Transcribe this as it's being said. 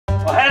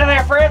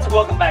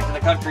Welcome back to the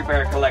Country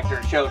Bear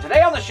Collector Show.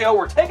 Today on the show,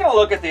 we're taking a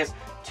look at this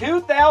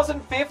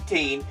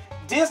 2015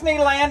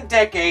 Disneyland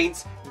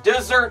Decades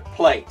dessert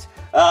plate.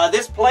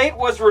 This plate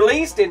was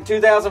released in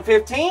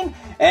 2015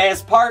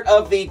 as part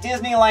of the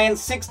Disneyland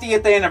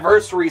 60th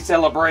anniversary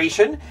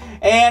celebration.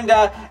 And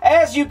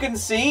as you can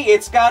see,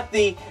 it's got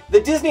the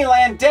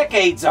Disneyland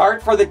Decades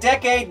art for the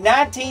decade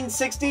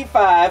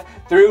 1965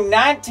 through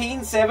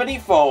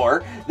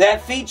 1974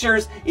 that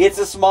features It's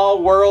a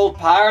Small World,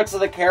 Pirates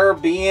of the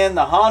Caribbean,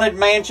 The Haunted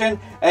Mansion,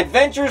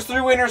 Adventures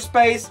Through Inner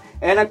Space,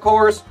 and of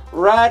course,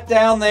 right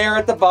down there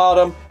at the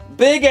bottom,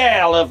 Big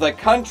Al of the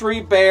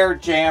Country Bear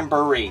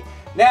Jamboree.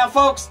 Now,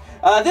 folks,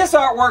 this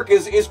artwork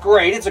is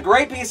great. It's a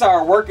great piece of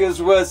artwork. It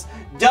was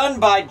done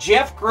by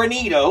Jeff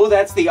Granito.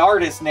 That's the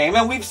artist name.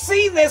 And we've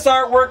seen this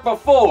artwork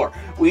before.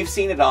 We've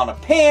seen it on a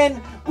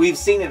pin. We've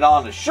seen it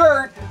on a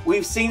shirt.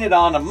 We've seen it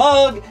on a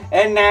mug.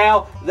 And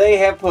now they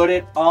have put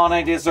it on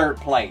a dessert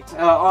plate.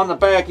 On the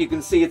back, you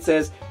can see it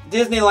says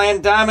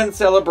Disneyland Diamond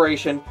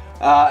Celebration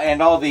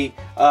and all the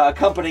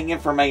accompanying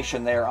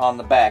information there on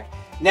the back.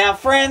 Now,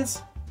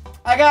 friends,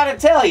 I gotta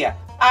tell you,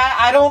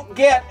 I don't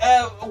get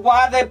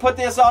why they put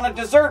this on a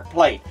dessert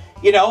plate.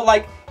 You know,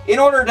 like, in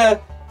order to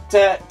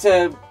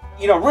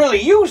you know, really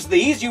use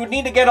these, you would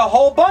need to get a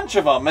whole bunch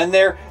of them, and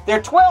they're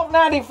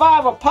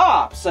 $12.95 a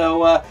pop,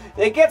 so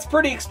it gets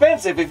pretty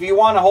expensive if you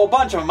want a whole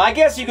bunch of them. I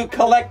guess you could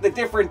collect the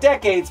different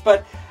decades,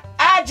 but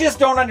I just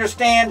don't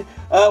understand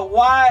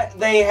why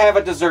they have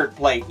a dessert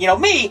plate. You know,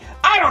 me,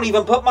 I don't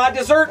even put my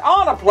dessert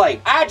on a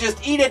plate. I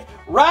just eat it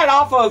right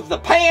off of the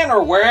pan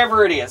or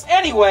wherever it is.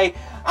 Anyway,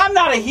 I'm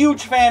not a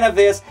huge fan of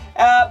this.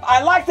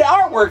 I like the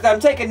artwork. I'm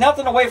taking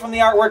nothing away from the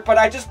artwork, but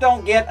I just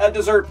don't get a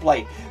dessert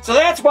plate. So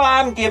that's why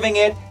I'm giving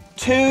it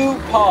 2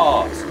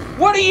 paws.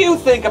 What do you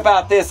think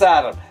about this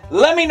item?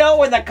 Let me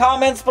know in the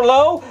comments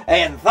below,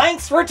 and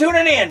thanks for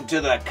tuning in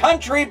to the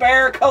Country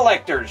Bear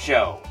Collector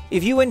Show.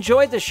 If you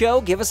enjoyed the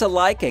show, give us a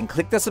like and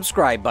click the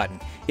subscribe button.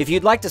 If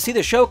you'd like to see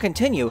the show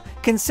continue,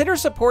 consider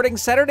supporting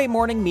Saturday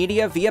Morning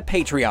Media via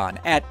Patreon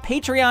at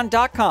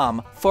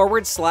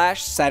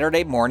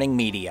patreon.com/Saturday Morning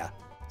Media.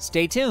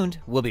 Stay tuned,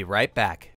 we'll be right back.